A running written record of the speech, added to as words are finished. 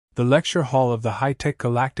The lecture hall of the high-tech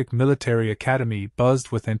Galactic Military Academy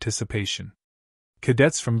buzzed with anticipation.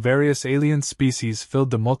 Cadets from various alien species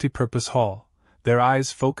filled the multipurpose hall, their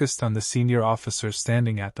eyes focused on the senior officer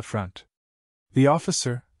standing at the front. The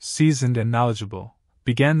officer, seasoned and knowledgeable,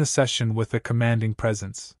 began the session with a commanding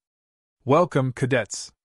presence. Welcome,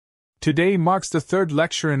 cadets. Today marks the third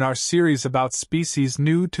lecture in our series about species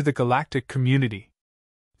new to the galactic community.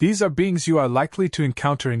 These are beings you are likely to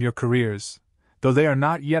encounter in your careers, though they are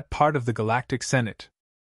not yet part of the Galactic Senate.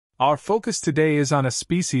 Our focus today is on a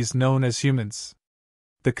species known as humans.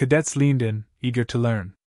 The cadets leaned in, eager to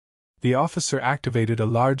learn. The officer activated a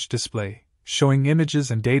large display, showing images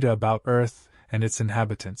and data about Earth and its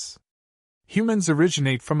inhabitants. Humans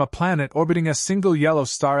originate from a planet orbiting a single yellow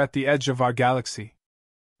star at the edge of our galaxy.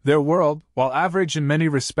 Their world, while average in many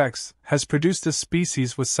respects, has produced a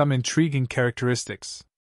species with some intriguing characteristics.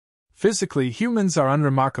 Physically, humans are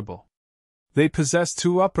unremarkable. They possess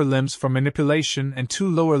 2 upper limbs for manipulation and 2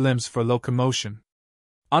 lower limbs for locomotion.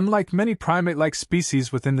 Unlike many primate-like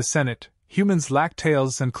species within the Senate, humans lack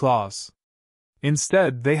tails and claws.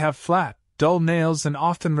 Instead, they have flat, dull nails and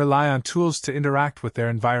often rely on tools to interact with their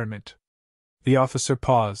environment. The officer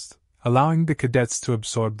paused, allowing the cadets to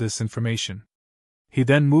absorb this information. He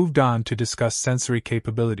then moved on to discuss sensory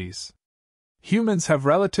capabilities. Humans have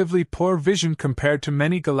relatively poor vision compared to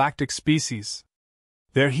many galactic species.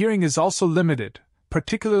 Their hearing is also limited,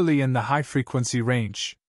 particularly in the high-frequency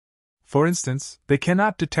range. For instance, they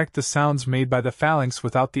cannot detect the sounds made by the phalanx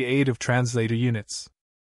without the aid of translator units.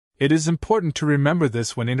 It is important to remember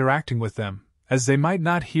this when interacting with them, as they might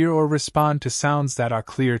not hear or respond to sounds that are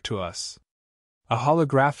clear to us. A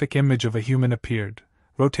holographic image of a human appeared,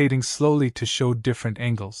 rotating slowly to show different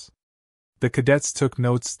angles. The cadets took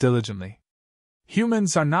notes diligently.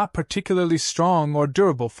 Humans are not particularly strong or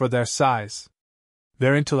durable for their size.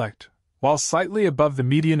 Their intellect, while slightly above the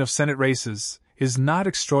median of Senate races, is not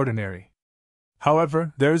extraordinary.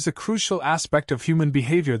 However, there is a crucial aspect of human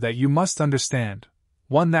behavior that you must understand,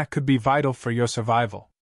 one that could be vital for your survival.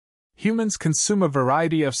 Humans consume a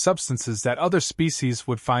variety of substances that other species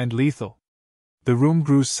would find lethal. The room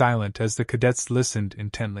grew silent as the cadets listened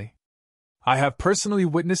intently. I have personally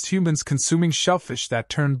witnessed humans consuming shellfish that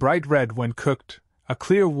turn bright red when cooked, a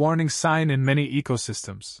clear warning sign in many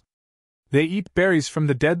ecosystems. They eat berries from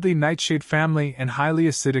the deadly nightshade family and highly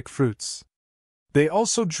acidic fruits. They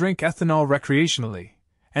also drink ethanol recreationally,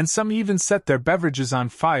 and some even set their beverages on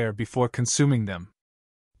fire before consuming them.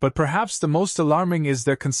 But perhaps the most alarming is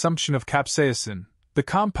their consumption of capsaicin, the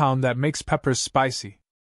compound that makes peppers spicy.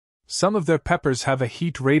 Some of their peppers have a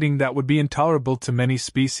heat rating that would be intolerable to many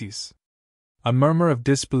species. A murmur of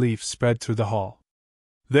disbelief spread through the hall.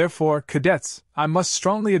 Therefore, cadets, I must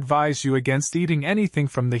strongly advise you against eating anything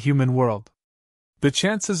from the human world. The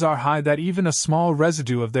chances are high that even a small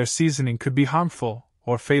residue of their seasoning could be harmful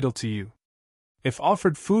or fatal to you. If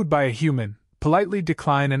offered food by a human, politely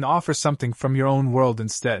decline and offer something from your own world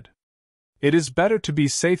instead. It is better to be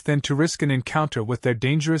safe than to risk an encounter with their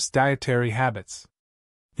dangerous dietary habits.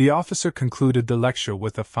 The officer concluded the lecture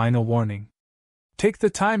with a final warning. Take the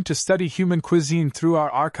time to study human cuisine through our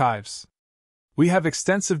archives. We have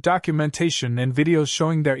extensive documentation and videos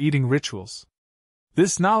showing their eating rituals.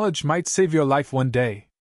 This knowledge might save your life one day.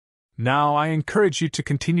 Now I encourage you to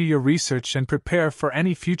continue your research and prepare for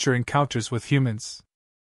any future encounters with humans.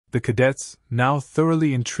 The cadets, now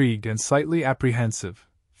thoroughly intrigued and slightly apprehensive,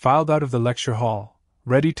 filed out of the lecture hall,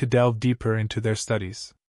 ready to delve deeper into their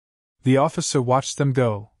studies. The officer watched them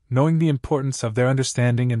go, knowing the importance of their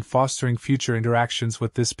understanding in fostering future interactions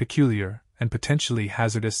with this peculiar and potentially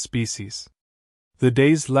hazardous species. The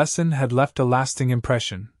day's lesson had left a lasting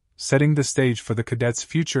impression, setting the stage for the cadets'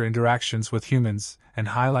 future interactions with humans and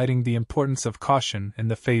highlighting the importance of caution in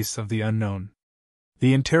the face of the unknown.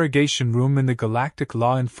 The interrogation room in the Galactic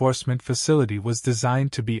Law Enforcement Facility was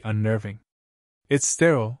designed to be unnerving. Its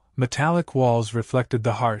sterile, metallic walls reflected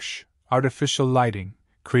the harsh, artificial lighting,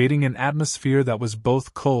 creating an atmosphere that was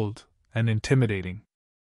both cold and intimidating.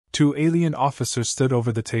 2 alien officers stood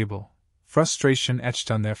over the table, frustration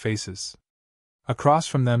etched on their faces. Across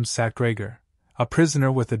from them sat Gregor, a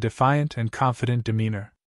prisoner with a defiant and confident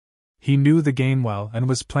demeanor. He knew the game well and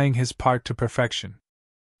was playing his part to perfection.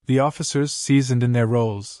 The officers, seasoned in their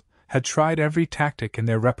roles, had tried every tactic in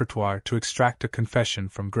their repertoire to extract a confession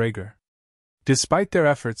from Gregor. Despite their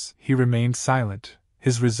efforts, he remained silent,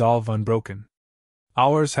 his resolve unbroken.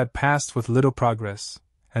 Hours had passed with little progress,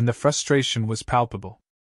 and the frustration was palpable.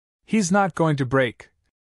 "He's not going to break,"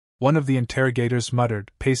 one of the interrogators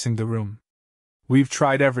muttered, pacing the room. "We've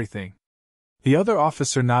tried everything." The other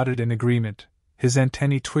officer nodded in agreement, his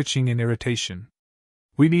antennae twitching in irritation.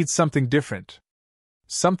 "We need something different.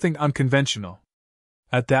 Something unconventional.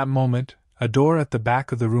 At that moment, a door at the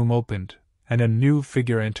back of the room opened, and a new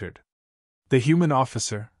figure entered. The human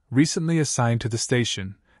officer, recently assigned to the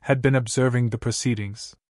station, had been observing the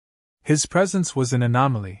proceedings. His presence was an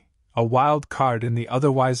anomaly, a wild card in the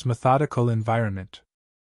otherwise methodical environment.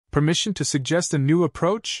 "Permission to suggest a new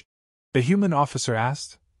approach?" the human officer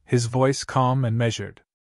asked, his voice calm and measured.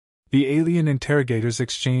 The alien interrogators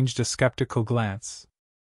exchanged a skeptical glance.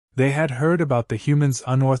 They had heard about the humans'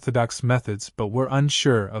 unorthodox methods but were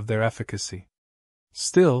unsure of their efficacy.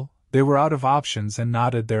 Still, they were out of options and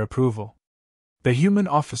nodded their approval. The human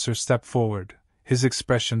officer stepped forward, his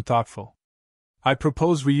expression thoughtful. "I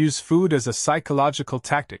propose we use food as a psychological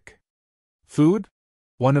tactic." "Food?"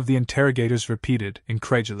 one of the interrogators repeated,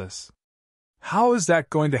 incredulous. "How is that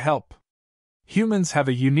going to help? Humans have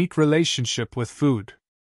a unique relationship with food.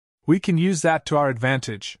 We can use that to our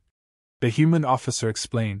advantage," the human officer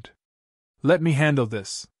explained. "Let me handle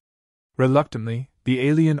this." Reluctantly, the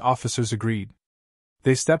alien officers agreed.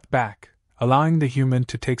 They stepped back, allowing the human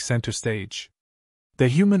to take center stage. The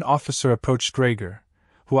human officer approached Gregor,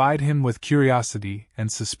 who eyed him with curiosity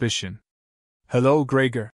and suspicion. "Hello,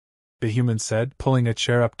 Gregor," the human said, pulling a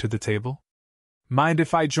chair up to the table. "Mind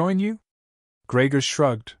if I join you?" Gregor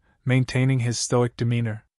shrugged, maintaining his stoic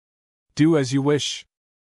demeanor. "Do as you wish."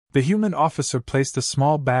 The human officer placed a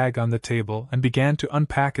small bag on the table and began to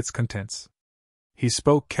unpack its contents. He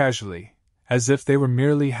spoke casually, as if they were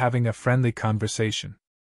merely having a friendly conversation.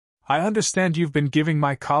 "I understand you've been giving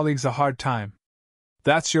my colleagues a hard time.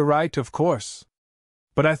 That's your right, of course.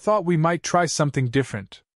 But I thought we might try something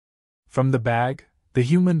different." From the bag, the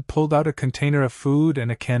human pulled out a container of food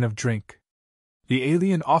and a can of drink. The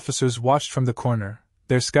alien officers watched from the corner,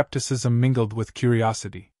 their skepticism mingled with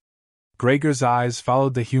curiosity. Gregor's eyes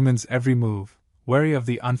followed the human's every move, wary of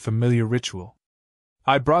the unfamiliar ritual.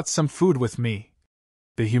 "I brought some food with me,"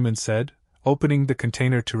 the human said, opening the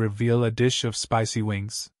container to reveal a dish of spicy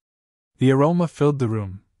wings. The aroma filled the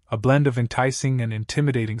room, a blend of enticing and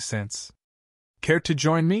intimidating scents. "Care to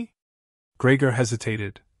join me?" Gregor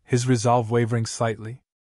hesitated, his resolve wavering slightly.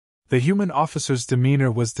 The human officer's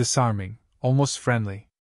demeanor was disarming, almost friendly.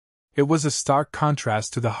 It was a stark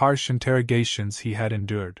contrast to the harsh interrogations he had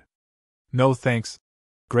endured. "No thanks,"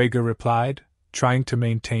 Gregor replied, trying to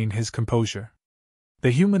maintain his composure.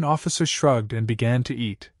 The human officer shrugged and began to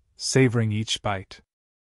eat, savoring each bite.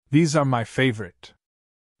 "These are my favorite.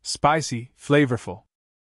 Spicy, flavorful.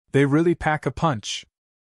 They really pack a punch."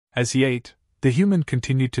 As he ate, the human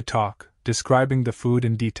continued to talk, describing the food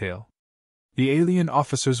in detail. The alien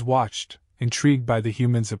officers watched, intrigued by the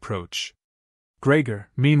human's approach. Gregor,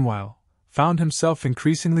 meanwhile, found himself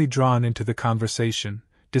increasingly drawn into the conversation,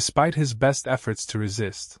 despite his best efforts to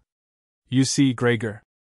resist. "You see, Gregor,"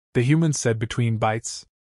 the human said between bites,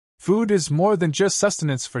 "food is more than just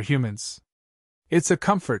sustenance for humans. It's a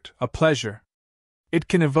comfort, a pleasure. It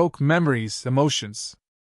can evoke memories, emotions.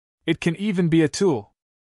 It can even be a tool."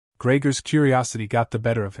 Gregor's curiosity got the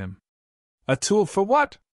better of him. "A tool for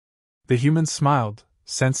what?" The human smiled,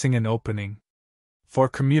 sensing an opening. "For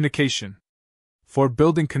communication. For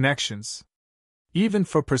building connections. Even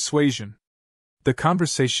for persuasion." The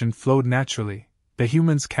conversation flowed naturally, the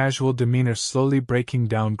human's casual demeanor slowly breaking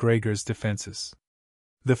down Gregor's defenses.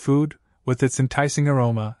 The food, with its enticing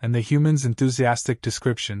aroma and the human's enthusiastic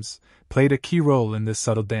descriptions, played a key role in this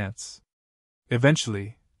subtle dance.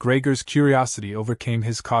 Eventually, Gregor's curiosity overcame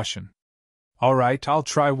his caution. "All right, I'll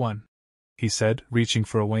try one," he said, reaching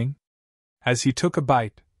for a wing. As he took a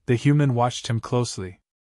bite, the human watched him closely.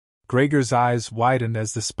 Gregor's eyes widened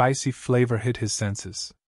as the spicy flavor hit his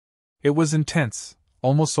senses. It was intense,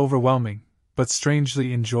 almost overwhelming, but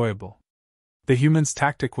strangely enjoyable. The human's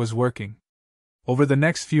tactic was working. Over the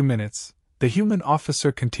next few minutes, the human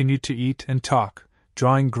officer continued to eat and talk,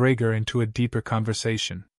 drawing Gregor into a deeper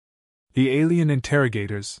conversation. The alien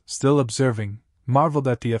interrogators, still observing, marveled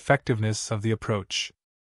at the effectiveness of the approach.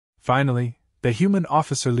 Finally, the human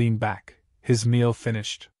officer leaned back, his meal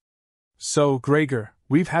finished. "So, Gregor,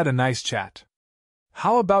 we've had a nice chat.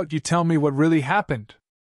 How about you tell me what really happened?"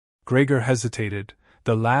 Gregor hesitated,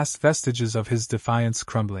 the last vestiges of his defiance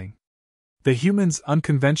crumbling. The human's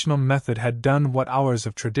unconventional method had done what hours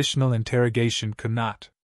of traditional interrogation could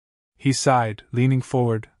not. He sighed, leaning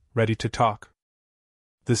forward, ready to talk.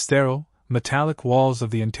 The sterile, metallic walls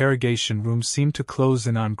of the interrogation room seemed to close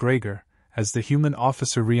in on Gregor as the human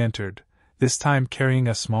officer re-entered, this time carrying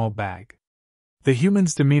a small bag. The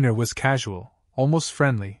human's demeanor was casual, almost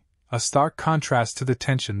friendly, a stark contrast to the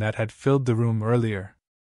tension that had filled the room earlier.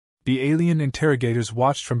 The alien interrogators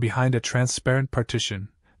watched from behind a transparent partition,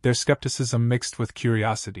 their skepticism mixed with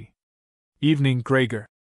curiosity. "Evening, Gregor,"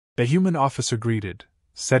 the human officer greeted,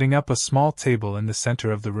 setting up a small table in the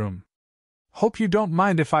center of the room. "Hope you don't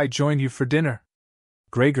mind if I join you for dinner."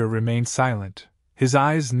 Gregor remained silent, his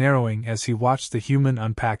eyes narrowing as he watched the human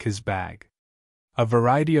unpack his bag. A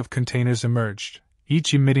variety of containers emerged,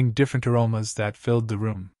 each emitting different aromas that filled the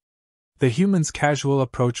room. The human's casual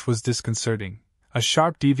approach was disconcerting, a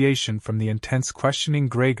sharp deviation from the intense questioning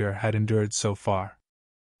Gregor had endured so far.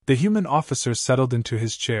 The human officer settled into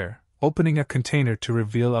his chair, opening a container to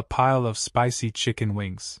reveal a pile of spicy chicken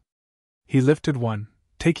wings. He lifted one,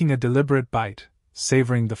 taking a deliberate bite,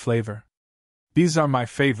 savoring the flavor. "These are my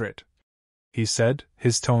favorite," he said,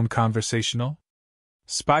 his tone conversational.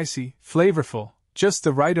 "Spicy, flavorful, just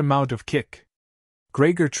the right amount of kick."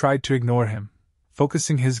 Gregor tried to ignore him,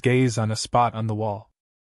 focusing his gaze on a spot on the wall.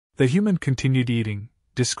 The human continued eating,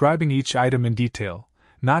 describing each item in detail,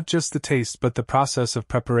 not just the taste but the process of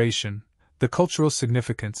preparation, the cultural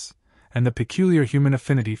significance, and the peculiar human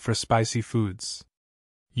affinity for spicy foods.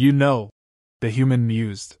 "You know," the human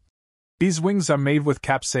mused, "these wings are made with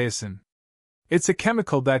capsaicin. It's a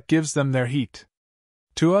chemical that gives them their heat.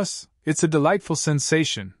 To us, it's a delightful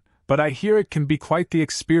sensation, but I hear it can be quite the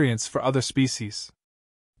experience for other species."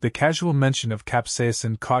 The casual mention of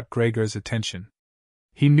capsaicin caught Gregor's attention.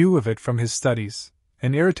 He knew of it from his studies,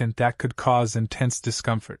 an irritant that could cause intense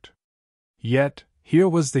discomfort. Yet, here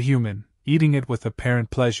was the human, eating it with apparent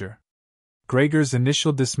pleasure. Gregor's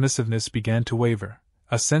initial dismissiveness began to waver,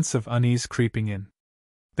 a sense of unease creeping in.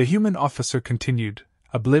 The human officer continued,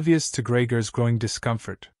 oblivious to Gregor's growing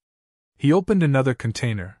discomfort. He opened another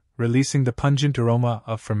container, releasing the pungent aroma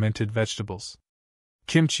of fermented vegetables.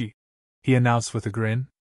 "Kimchi," he announced with a grin.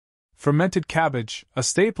 "Fermented cabbage, a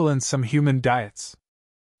staple in some human diets.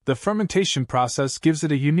 The fermentation process gives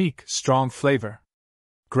it a unique, strong flavor."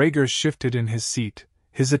 Gregor shifted in his seat,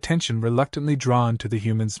 his attention reluctantly drawn to the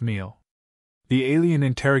human's meal. The alien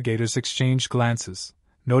interrogators exchanged glances,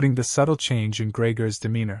 noting the subtle change in Gregor's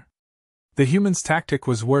demeanor. The human's tactic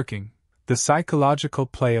was working, the psychological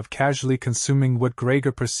play of casually consuming what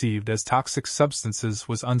Gregor perceived as toxic substances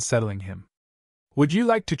was unsettling him. "Would you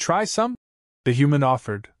like to try some?" the human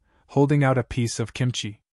offered, holding out a piece of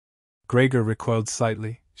kimchi. Gregor recoiled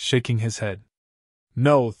slightly, shaking his head.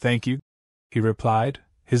 "No, thank you," he replied,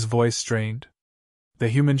 his voice strained. The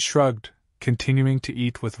human shrugged, continuing to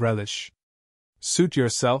eat with relish. "Suit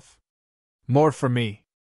yourself. More for me."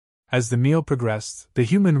 As the meal progressed, the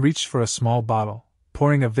human reached for a small bottle,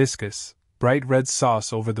 pouring a viscous, bright red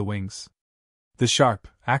sauce over the wings. The sharp,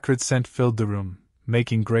 acrid scent filled the room,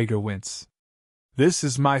 making Gregor wince. "This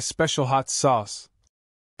is my special hot sauce,"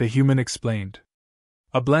 the human explained.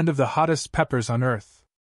 "A blend of the hottest peppers on earth.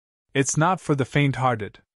 It's not for the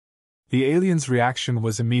faint-hearted." The alien's reaction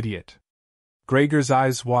was immediate. Gregor's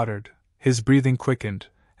eyes watered, his breathing quickened,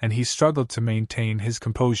 and he struggled to maintain his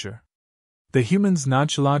composure. The human's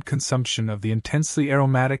nonchalant consumption of the intensely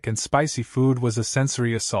aromatic and spicy food was a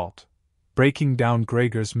sensory assault, breaking down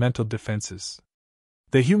Gregor's mental defenses.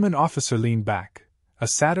 The human officer leaned back, a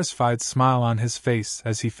satisfied smile on his face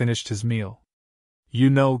as he finished his meal. "You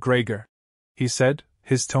know, Gregor," he said,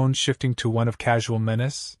 his tone shifting to one of casual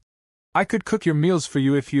menace, "I could cook your meals for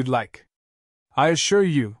you if you'd like. I assure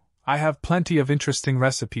you, I have plenty of interesting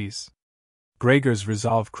recipes." Gregor's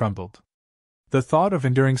resolve crumbled. The thought of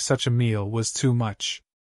enduring such a meal was too much.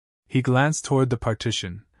 He glanced toward the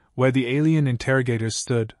partition, where the alien interrogators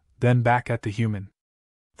stood, then back at the human.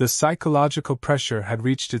 The psychological pressure had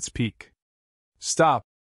reached its peak. "Stop,"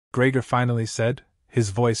 Gregor finally said,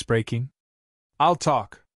 his voice breaking. "I'll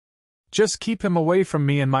talk. Just keep him away from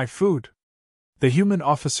me and my food." The human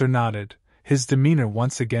officer nodded, his demeanor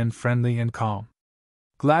once again friendly and calm.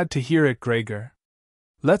 "Glad to hear it, Gregor.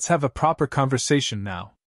 Let's have a proper conversation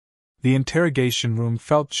now." The interrogation room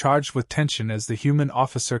felt charged with tension as the human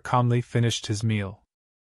officer calmly finished his meal.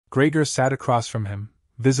 Gregor sat across from him,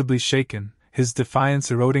 visibly shaken, his defiance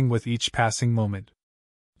eroding with each passing moment.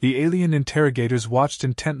 The alien interrogators watched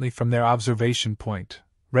intently from their observation point,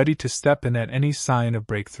 ready to step in at any sign of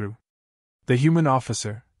breakthrough. The human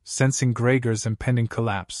officer, sensing Gregor's impending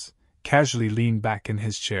collapse, casually leaned back in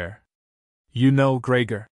his chair. "You know,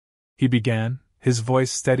 Gregor," he began, his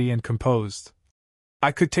voice steady and composed,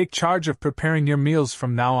 "I could take charge of preparing your meals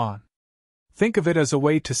from now on. Think of it as a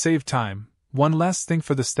way to save time, one less thing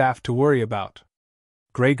for the staff to worry about."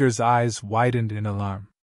 Gregor's eyes widened in alarm.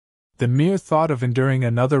 The mere thought of enduring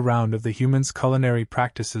another round of the human's culinary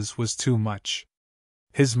practices was too much.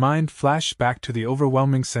 His mind flashed back to the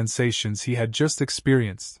overwhelming sensations he had just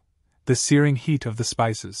experienced, the searing heat of the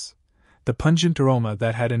spices, the pungent aroma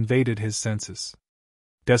that had invaded his senses.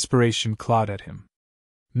 Desperation clawed at him.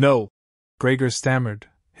 "No," Gregor stammered,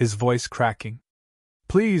 his voice cracking.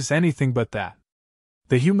 "Please, anything but that."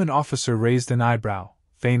 The human officer raised an eyebrow,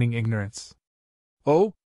 feigning ignorance.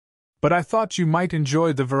 Oh? But I thought you might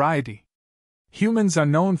enjoy the variety. Humans are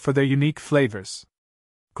known for their unique flavors.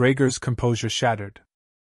 Gregor's composure shattered.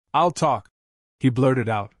 I'll talk, he blurted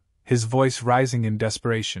out, his voice rising in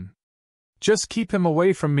desperation. Just keep him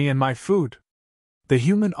away from me and my food. The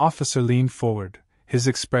human officer leaned forward, his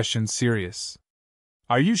expression serious.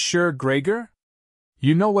 Are you sure, Gregor?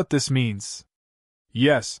 You know what this means.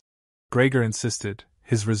 Yes, Gregor insisted,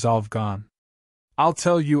 his resolve gone. I'll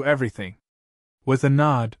tell you everything. With a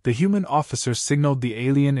nod, the human officer signaled the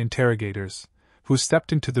alien interrogators, who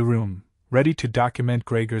stepped into the room, ready to document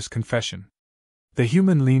Gregor's confession. The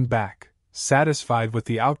human leaned back, satisfied with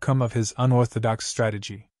the outcome of his unorthodox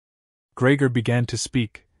strategy. Gregor began to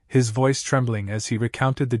speak, his voice trembling as he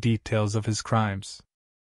recounted the details of his crimes.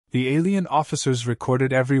 The alien officers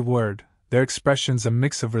recorded every word, their expressions a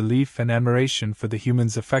mix of relief and admiration for the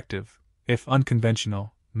human's effective, if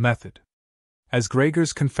unconventional, method. As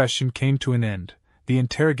Gregor's confession came to an end, the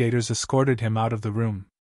interrogators escorted him out of the room.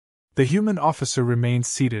 The human officer remained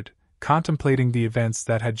seated, contemplating the events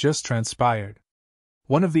that had just transpired.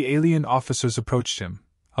 One of the alien officers approached him,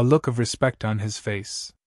 a look of respect on his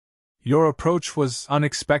face. Your approach was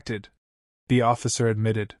unexpected, the officer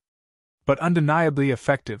admitted. But undeniably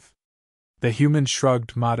effective. The human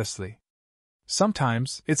shrugged modestly.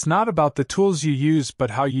 Sometimes, it's not about the tools you use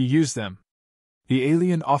but how you use them. The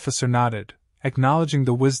alien officer nodded, acknowledging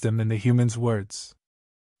the wisdom in the human's words.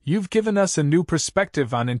 You've given us a new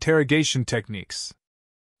perspective on interrogation techniques.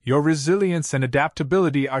 Your resilience and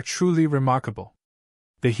adaptability are truly remarkable.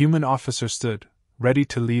 The human officer stood, ready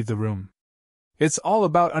to leave the room. It's all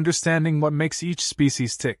about understanding what makes each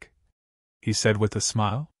species tick, he said with a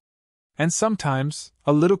smile. And sometimes,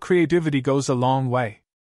 a little creativity goes a long way.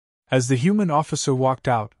 As the human officer walked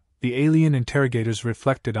out, the alien interrogators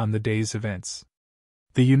reflected on the day's events.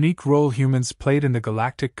 The unique role humans played in the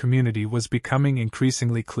galactic community was becoming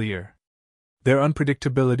increasingly clear. Their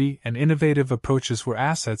unpredictability and innovative approaches were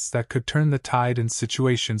assets that could turn the tide in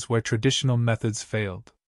situations where traditional methods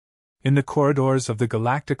failed. In the corridors of the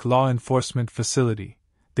Galactic Law Enforcement Facility,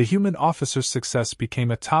 the human officer's success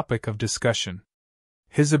became a topic of discussion.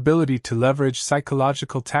 His ability to leverage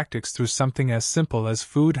psychological tactics through something as simple as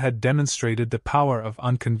food had demonstrated the power of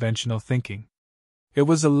unconventional thinking. It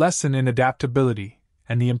was a lesson in adaptability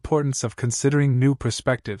and the importance of considering new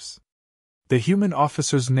perspectives. The human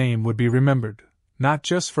officer's name would be remembered, not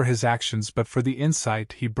just for his actions but for the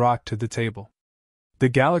insight he brought to the table. The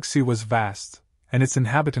galaxy was vast, and its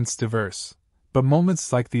inhabitants diverse, but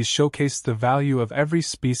moments like these showcased the value of every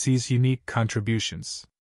species' unique contributions.